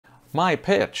My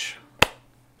pitch!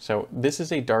 So this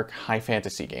is a dark high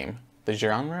fantasy game. The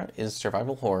genre is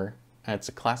survival horror, and it's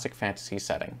a classic fantasy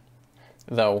setting.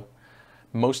 Though,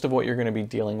 most of what you're going to be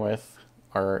dealing with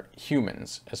are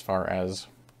humans, as far as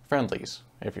friendlies,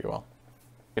 if you will.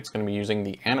 It's going to be using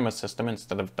the Anima system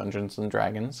instead of Dungeons &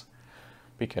 Dragons,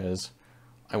 because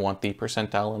I want the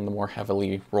percentile and the more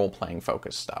heavily role-playing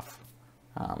focused stuff.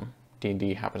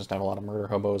 D&D happens to have a lot of murder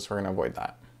hobos, so we're going to avoid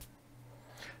that.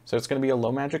 So it's going to be a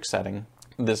low magic setting.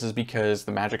 This is because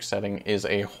the magic setting is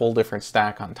a whole different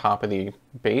stack on top of the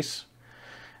base,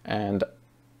 and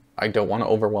I don't want to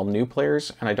overwhelm new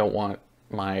players, and I don't want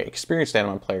my experienced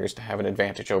Anima players to have an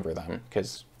advantage over them,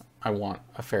 because I want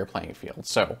a fair playing field.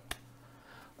 So,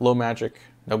 low magic,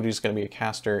 nobody's going to be a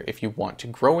caster. If you want to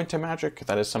grow into magic,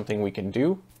 that is something we can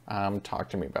do. Talk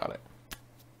to me about it.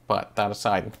 But that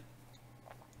aside,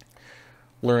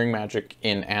 learning magic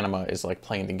in Anima is like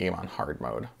playing the game on hard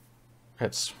mode.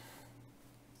 It's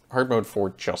hard mode for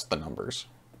just the numbers.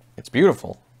 It's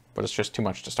beautiful, but it's just too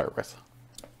much to start with.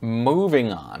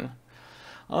 Moving on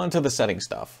to the setting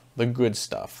stuff, the good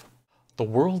stuff. The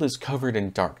world is covered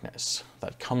in darkness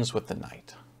that comes with the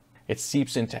night. It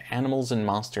seeps into animals and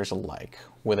monsters alike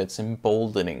with its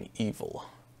emboldening evil.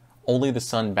 Only the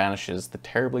sun banishes the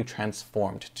terribly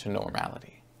transformed to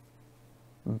normality.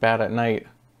 Bad at night,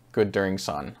 good during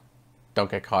sun.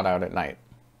 Don't get caught out at night.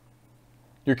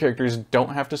 Your characters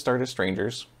don't have to start as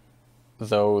strangers,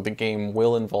 though the game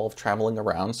will involve traveling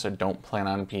around, so don't plan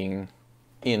on being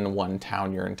in one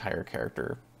town your entire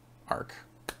character arc.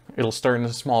 It'll start in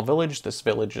a small village. This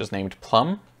village is named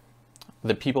Plum.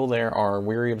 The people there are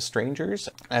weary of strangers,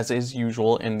 as is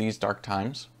usual in these dark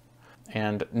times,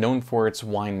 and known for its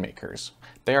winemakers.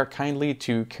 They are kindly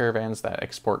to caravans that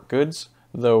export goods,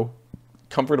 though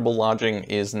comfortable lodging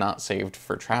is not saved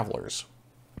for travelers.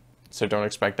 So don't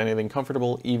expect anything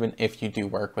comfortable, even if you do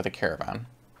work with a caravan.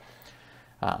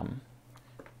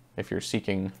 If you're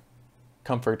seeking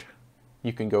comfort,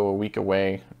 you can go a week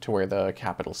away to where the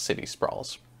capital city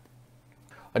sprawls.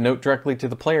 A note directly to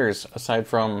the players, aside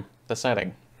from the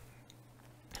setting.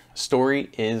 Story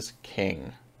is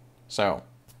king. So,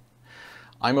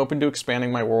 I'm open to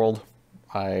expanding my world.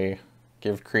 I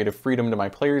give creative freedom to my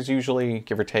players usually,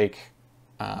 give or take.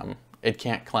 It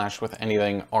can't clash with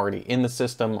anything already in the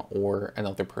system or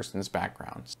another person's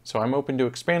background. So I'm open to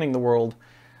expanding the world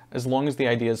as long as the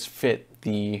ideas fit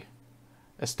the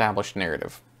established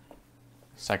narrative.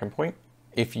 Second point,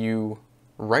 if you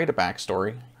write a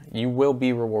backstory, you will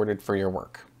be rewarded for your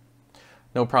work.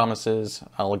 No promises,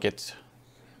 I'll get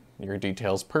your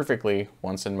details perfectly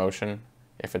once in motion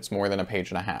if it's more than a page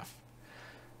and a half.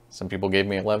 Some people gave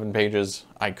me 11 pages.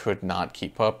 I could not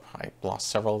keep up. I lost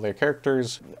several of their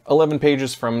characters. 11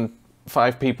 pages from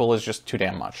 5 people is just too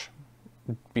damn much.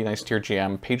 Be nice to your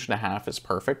GM. Page and a half is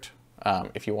perfect.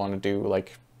 If you want to do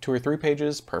like 2 or 3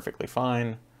 pages, perfectly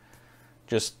fine.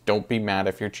 Just don't be mad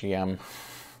if your GM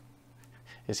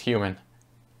is human.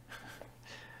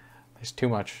 There's too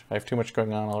much. I have too much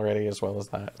going on already as well as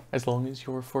that. As long as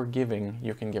you're forgiving,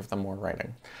 you can give them more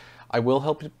writing. I will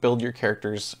help build your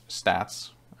character's stats.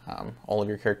 All of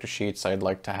your character sheets I'd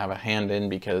like to have a hand in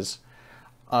because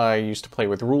I used to play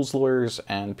with rules lawyers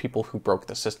and people who broke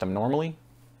the system normally.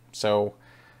 So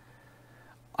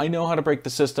I know how to break the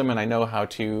system and I know how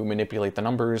to manipulate the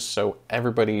numbers so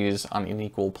everybody's on an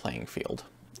equal playing field,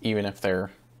 even if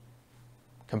they're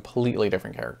completely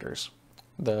different characters.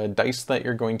 The dice that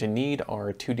you're going to need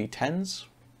are 2d10s.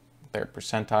 They're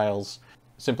percentiles.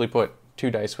 Simply put,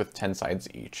 2 dice with 10 sides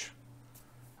each.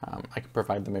 I can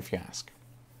provide them if you ask.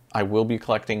 I will be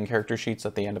collecting character sheets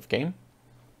at the end of game.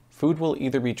 Food will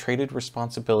either be traded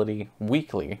responsibility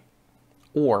weekly,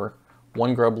 or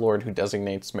one grub lord who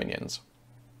designates minions.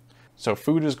 So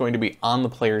food is going to be on the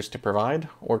players to provide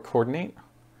or coordinate,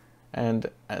 and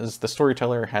as the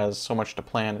storyteller has so much to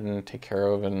plan and take care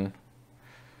of and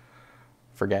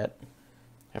forget,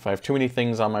 if I have too many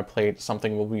things on my plate,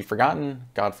 something will be forgotten.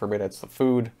 God forbid it's the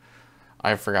food.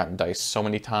 I've forgotten dice so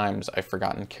many times. I've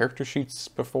forgotten character sheets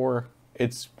before.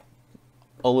 It's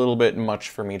a little bit much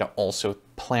for me to also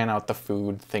plan out the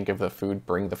food, think of the food,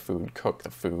 bring the food, cook the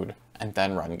food, and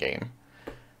then run game.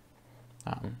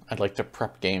 I'd like to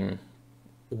prep game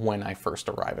when I first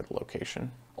arrive at the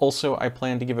location. Also, I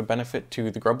plan to give a benefit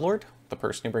to the grub lord, the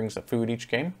person who brings the food each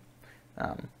game.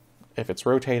 If it's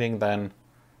rotating, then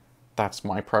that's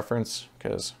my preference,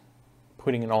 because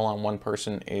putting it all on one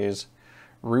person is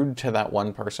rude to that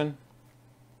one person.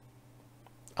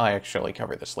 I actually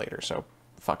cover this later, so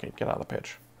fuck it, get out of the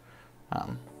pitch.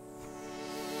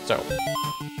 So